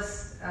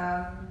socialist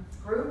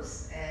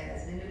groups and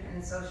as an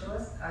independent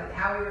socialist.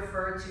 Howie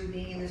referred to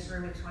being in this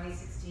room in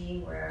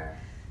 2016 where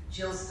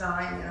Jill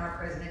Stein, and our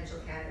presidential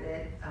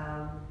candidate,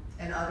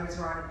 and others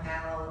were on a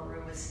panel. The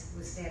room was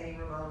standing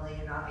room only,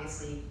 and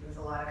obviously there was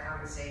a lot of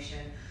conversation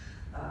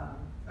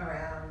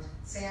around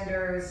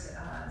Sanders,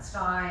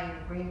 Stein,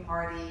 the Green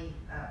Party,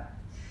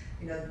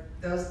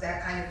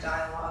 that kind of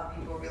dialogue.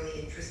 People were really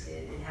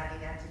interested in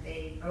having that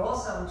debate. But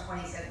also in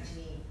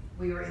 2017,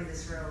 we were in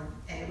this room,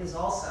 and it was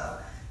also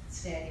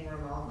standing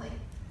room only.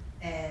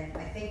 And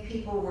I think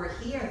people were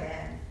here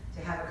then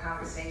to have a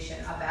conversation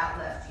about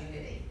left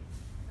unity.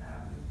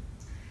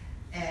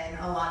 And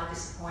a lot of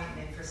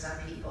disappointment for some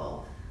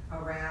people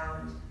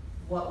around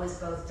what was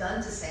both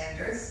done to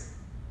Sanders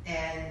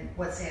and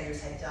what Sanders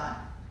had done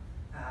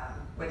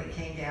when it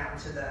came down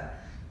to the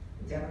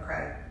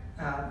Democratic,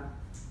 the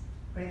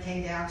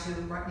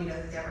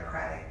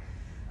Democratic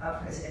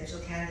presidential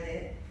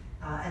candidate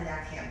and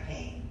that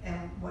campaign, and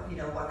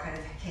what kind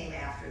of came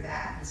after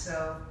that. And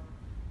so,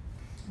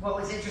 what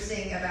was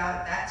interesting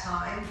about that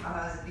time,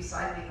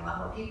 besides being a lot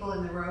more people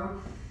in the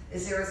room,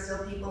 is there are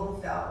still people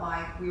who felt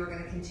like we were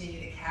going to continue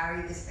to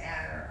carry this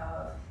banner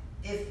of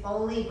if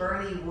only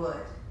Bernie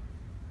would.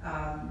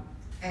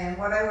 And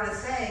what I want to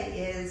say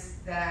is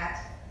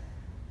that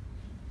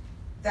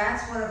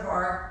that's one of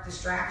our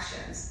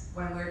distractions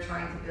when we're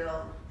trying to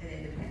build an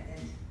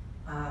independent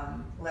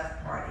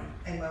left party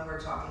and when we're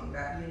talking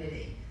about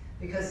unity,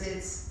 because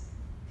it's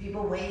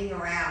people waiting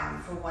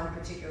around for one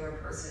particular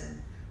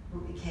person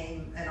who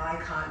became an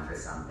icon for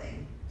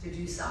something, to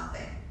do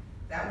something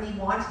that we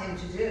want him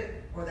to do,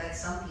 or that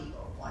some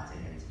people wanted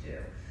him to do.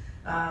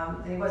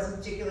 And he wasn't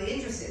particularly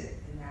interested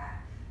in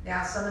that.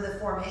 Now, some of the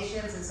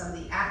formations and some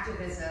of the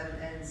activism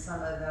and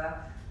some of the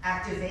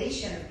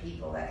activation of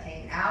people that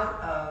came out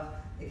of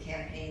the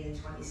campaign in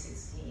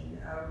 2016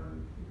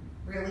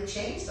 really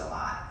changed a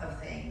lot of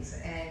things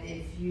and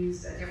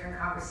infused a different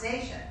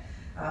conversation.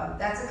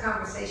 That's a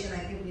conversation I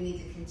think we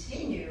need to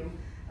continue,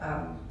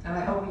 and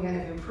I hope we're going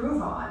to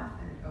improve on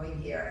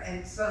going here.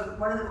 And so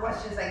one of the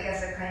questions I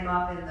guess that came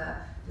up in the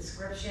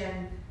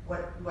description,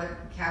 what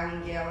Callie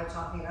and Gayle are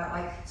talking about,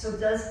 like, so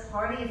does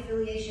party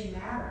affiliation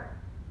matter?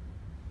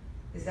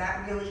 Is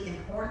that really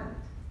important?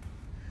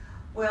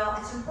 Well,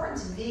 it's important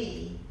to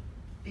me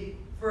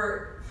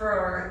for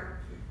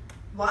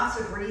lots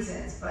of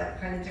reasons,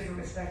 but kind of different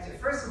perspective.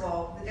 First of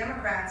all, the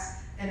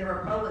Democrats and the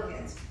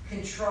Republicans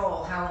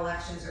control how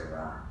elections are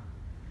run.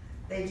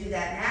 They do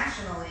that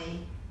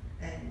nationally,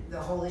 and the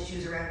whole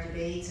issues around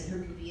debates and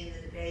who can be in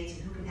the debates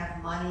and who can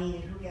have money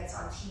and who gets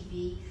on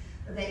TV.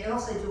 But they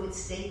also do it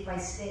state by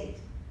state,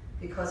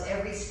 because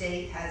every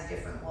state has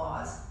different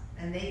laws,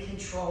 and they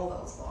control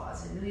those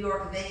laws. In New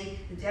York,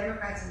 the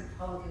Democrats and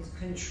Republicans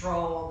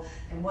control,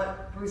 and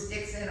what Bruce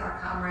Dixon, our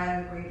comrade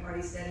in the Green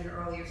Party, said in an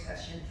earlier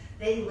session,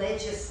 they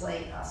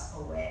legislate us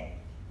away.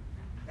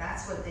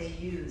 That's what they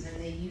use, and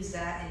they use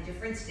that in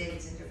different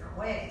states in different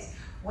ways.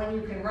 When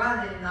you can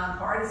run in a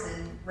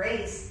nonpartisan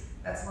race,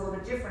 that's a little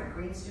bit different.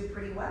 Greens do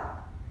pretty well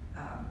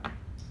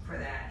for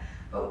that.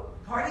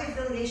 But party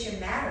affiliation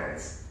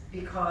matters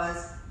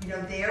because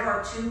there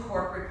are two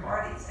corporate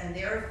parties, and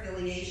their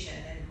affiliation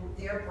and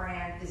their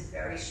brand is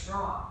very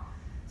strong.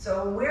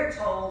 So when we're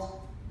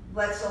told,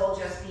 let's all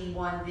just be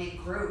one big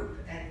group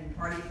and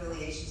party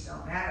affiliations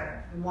don't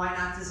matter, then why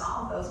not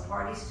dissolve those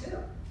parties too?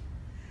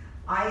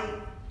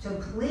 I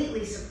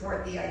completely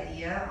support the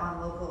idea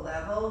on local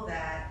level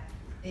that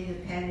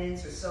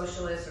independents or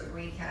socialists or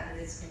green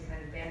candidates can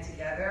kind of band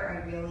together.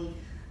 I really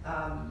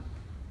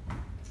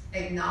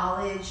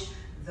acknowledge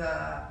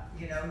the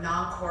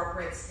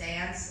non-corporate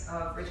stance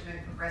of Richmond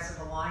Progressive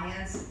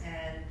Alliance,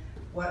 and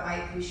what I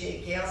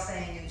appreciate Gayle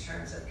saying in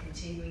terms of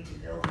continuing to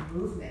build a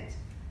movement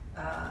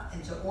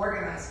and to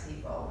organize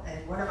people.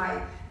 And one of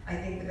I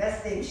think the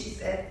best thing she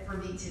said for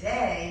me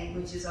today,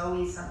 which is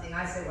always something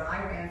I said when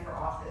I ran for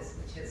office,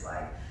 which is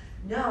like,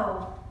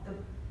 no,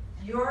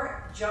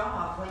 your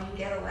job when you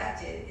get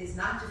elected is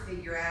not to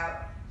figure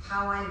out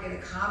how I'm going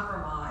to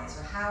compromise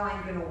or how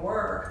I'm going to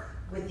work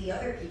with the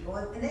other people.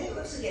 And they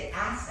also get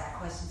asked that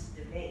question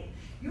in debate.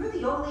 You're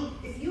the only,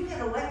 if you get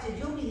elected,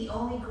 you'll be the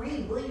only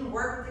Green. Will you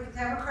work with the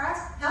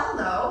Democrats? Hell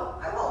no,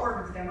 I won't work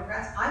with the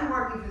Democrats. I'm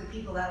working for the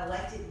people that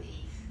elected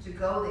me to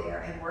go there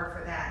and work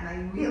for that. And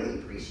I really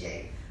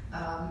appreciate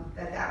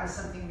that was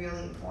something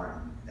really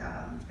important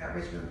that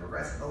Richmond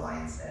Progressive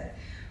Alliance said.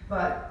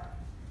 But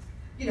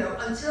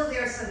until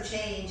there's some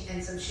change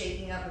and some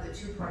shaking up of the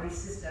two-party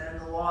system and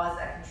the laws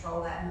that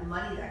control that and the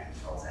money that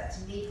controls that,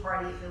 to me,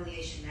 party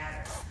affiliation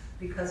matters.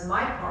 Because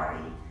my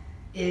party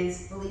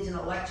believes in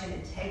election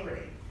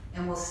integrity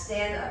and will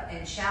stand up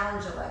and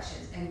challenge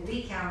elections and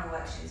recount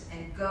elections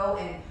and go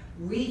and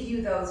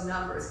review those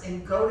numbers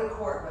and go to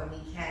court when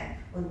we can,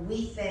 when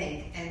we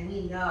think and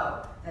we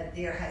know that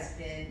there has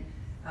been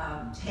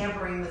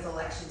tampering with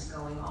elections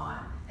going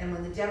on. And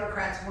when the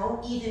Democrats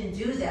won't even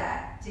do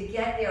that to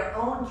get their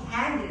own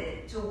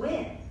candidate to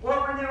win, or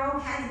when their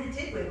own candidate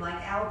did win, like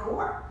Al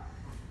Gore.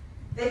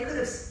 They could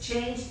have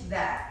changed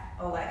that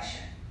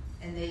election,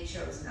 and they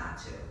chose not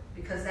to,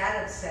 because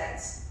that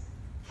upsets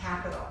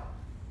capital.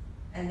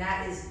 And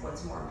that is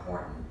what's more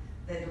important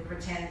than to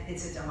pretend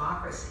it's a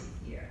democracy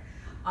here.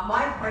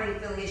 My party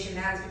affiliation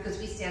matters because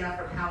we stand up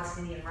for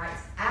Palestinian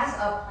rights. As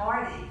a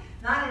party,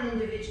 not an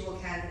individual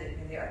candidate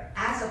in there.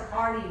 As a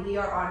party, we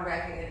are on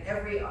record, and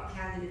every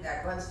candidate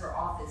that runs for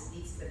office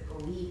needs to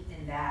believe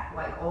in that,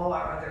 like all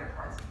our other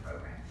parts of the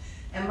program.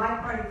 And my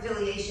party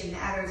affiliation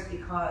matters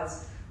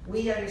because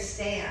we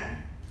understand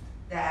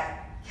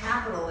that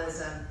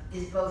capitalism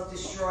is both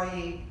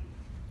destroying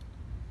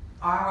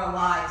our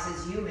lives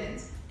as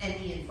humans and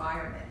the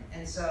environment.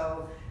 And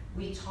so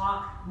we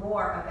talk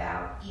more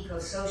about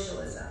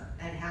eco-socialism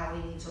and how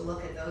we need to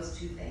look at those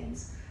two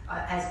things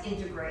as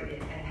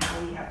integrated, and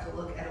how we have to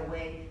look at a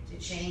way to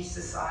change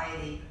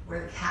society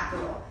where the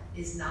capital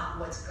is not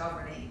what's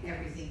governing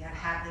everything that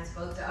happens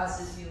both to us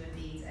as human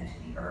beings and to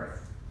the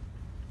earth.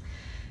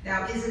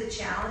 Now, is it a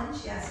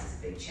challenge? Yes, it's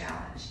a big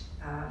challenge.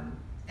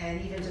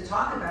 And even to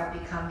talk about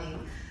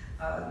becoming,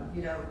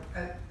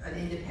 an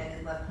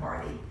independent left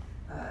party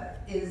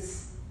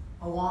is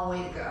a long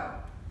way to go.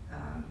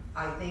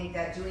 I think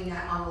that doing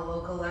that on the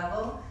local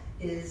level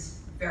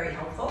is very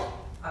helpful.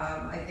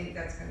 I think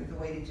that's kind of the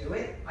way to do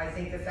it. I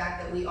think the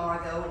fact that we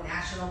are, though, a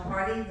national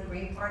party, the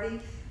Green Party,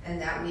 and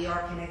that we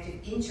are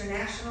connected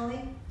internationally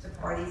to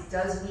parties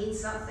does mean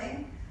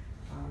something.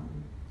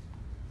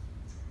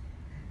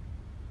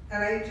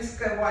 And I just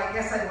go, well, I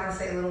guess I want to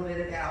say a little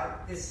bit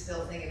about this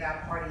still thing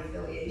about party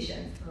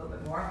affiliation, a little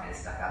bit more, kind of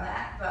stuck on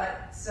that.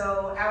 But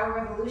so our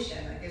revolution,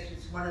 I guess,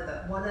 is one of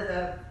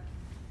the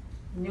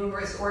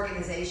numerous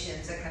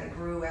organizations that kind of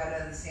grew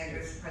out of the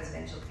Sanders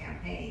presidential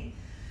campaign.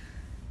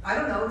 I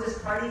don't know, does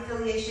party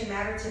affiliation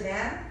matter to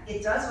them?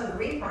 It does when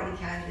Green Party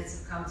candidates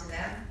have come to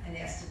them and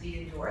asked to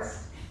be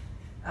endorsed.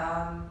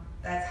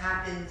 That's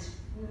happened,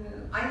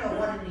 I know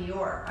one in New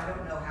York, I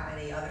don't know how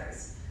many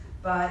others,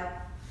 but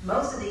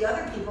most of the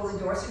other people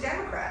endorsed are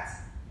Democrats.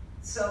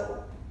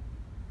 So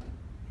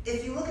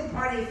if you look at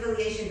party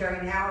affiliation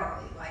very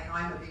narrowly, like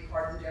I'm a big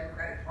part of the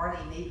Democratic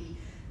Party,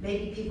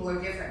 maybe people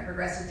are different.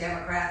 Progressive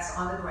Democrats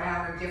on the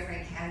ground are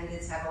different.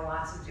 Candidates have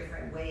lots of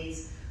different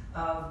ways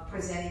of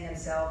presenting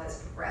themselves as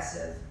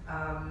progressive.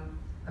 I'm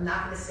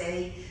not going to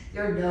say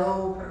there are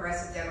no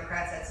progressive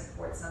Democrats that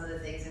support some of the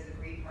things that the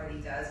Green Party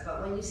does,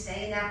 but when you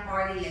stay in that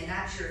party and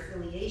that's your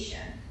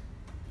affiliation,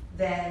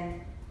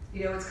 then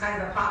it's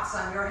kind of a pox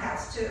on your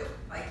house too.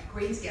 Like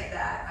Greens get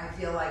that. I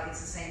feel like it's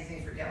the same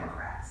thing for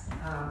Democrats.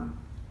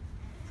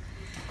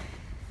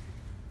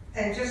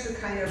 And just to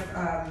kind of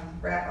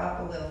wrap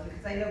up a little,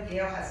 because I know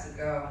Gayle has to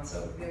go, and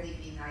so it would really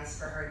be nice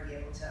for her to be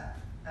able to,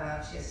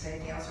 she has to say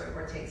anything else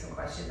or take some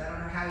questions. I don't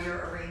know how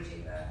you're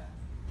arranging the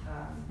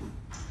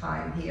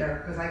time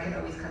here, because I can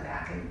always come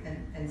back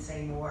and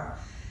say more,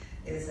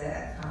 is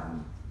that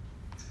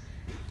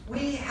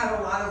we have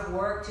a lot of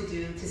work to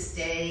do to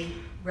stay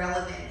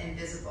relevant and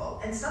visible.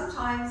 And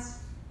sometimes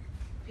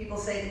people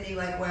say to me,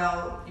 like,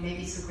 well,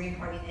 maybe it's the Green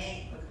Party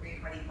name or the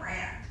Green Party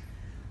brand.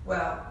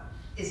 Well,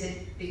 is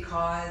it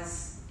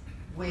because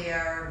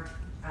we're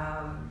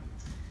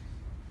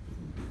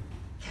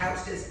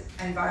couched as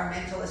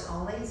environmentalists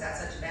only? Is that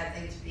such a bad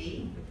thing to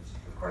be?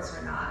 Of course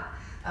we're not.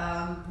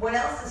 What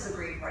else is the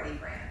Green Party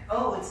brand?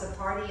 Oh, it's the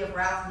party of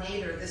Ralph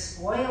Nader, the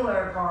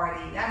spoiler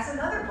party. That's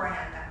another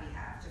brand that we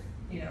have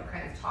to,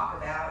 kind of talk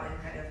about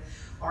and kind of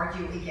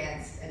argue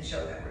against and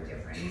show that we're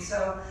different. And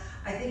so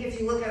I think if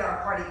you look at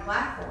our party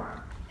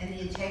platform and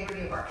the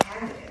integrity of our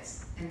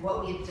candidates and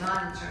what we've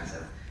done in terms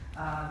of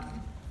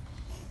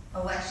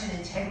election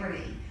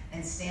integrity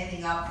and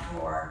standing up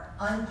for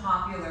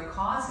unpopular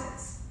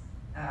causes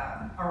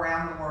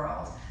around the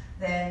world,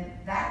 then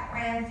that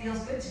brand feels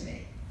good to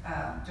me.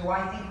 Do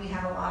I think we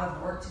have a lot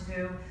of work to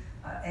do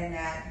and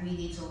that we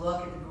need to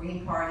look at the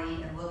Green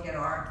Party and look at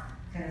our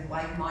kind of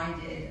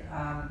like-minded,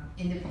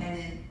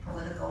 independent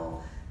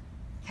political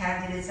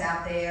candidates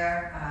out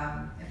there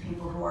and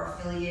people who are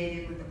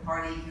affiliated with the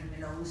party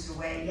in a looser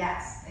way?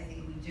 Yes, I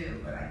think we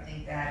do. But I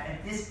think that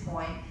at this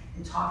point,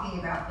 in talking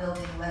about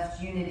building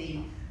left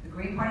unity, the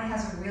Green Party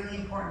has a really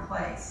important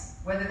place.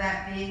 Whether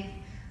that big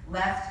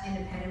left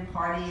independent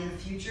party in the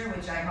future,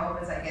 which I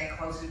hope as I get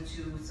closer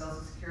to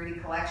Social Security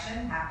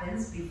collection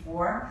happens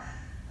before,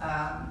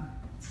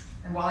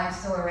 and while I'm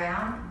still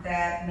around,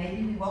 that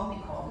maybe we won't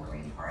be called the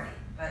Green Party,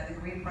 but the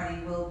Green Party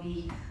will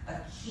be a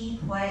key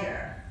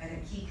player and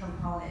a key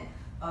component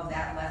of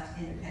that left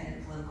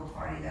independent political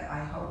party that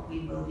I hope we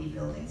will be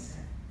building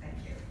soon. Thank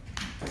you.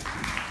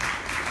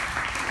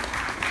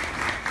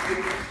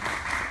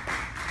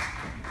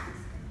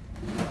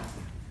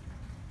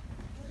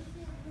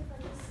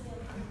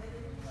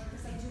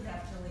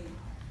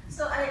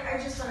 So I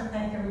just want to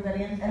thank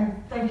everybody,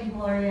 and thank you,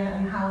 Gloria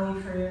and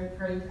Holly, for your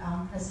great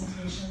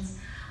presentations.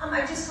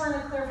 I just want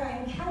to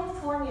clarify, in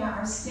California,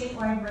 our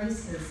statewide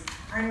races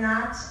are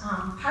not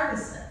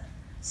partisan.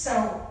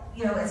 So,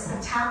 it's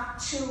the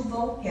top 2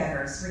 vote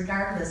getters,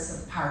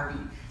 regardless of party.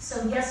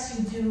 So yes,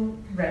 you do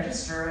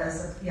register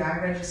I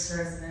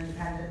register as an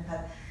independent,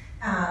 but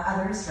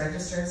Others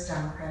register as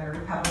Democrat or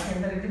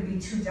Republican, but it could be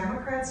 2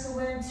 Democrats who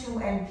win, 2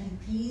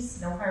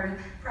 NPPs, no party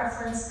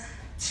preference,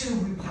 2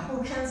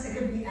 Republicans. It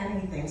could be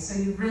anything. So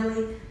you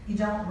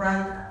don't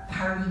run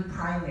party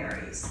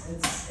primaries.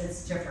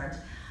 It's different.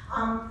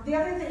 The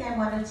other thing I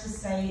wanted to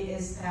say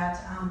is that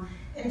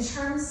in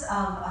terms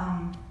of,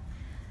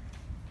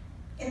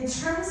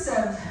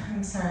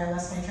 I'm sorry, I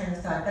lost my train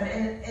of thought, but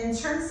in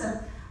terms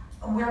of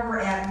where we're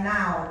at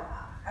now,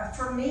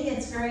 for me,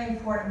 it's very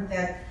important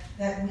that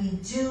we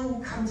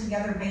do come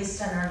together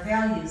based on our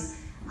values.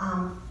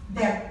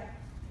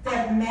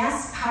 That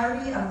mass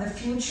party of the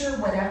future,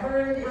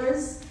 whatever it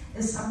is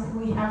something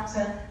we have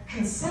to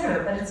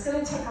consider, but it's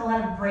going to take a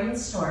lot of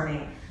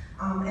brainstorming.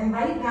 And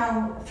right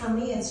now, for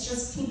me, it's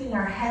just keeping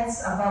our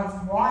heads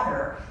above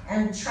water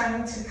and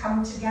trying to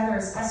come together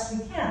as best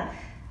we can,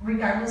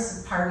 regardless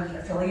of party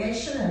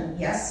affiliation. And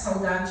yes,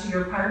 hold on to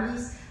your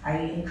parties. I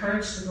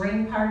encourage the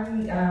Green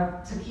Party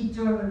to keep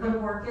doing the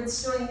good work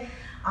it's doing.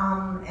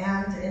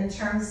 And in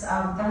terms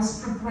of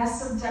those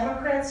progressive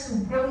Democrats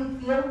who really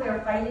feel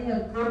they're fighting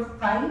a good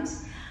fight,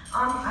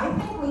 I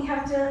think we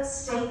have to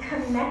stay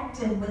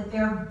connected with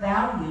their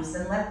values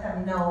and let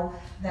them know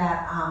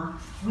that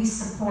we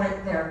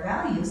support their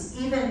values,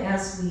 even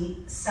as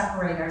we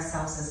separate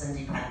ourselves as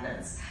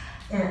independents.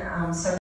 And, so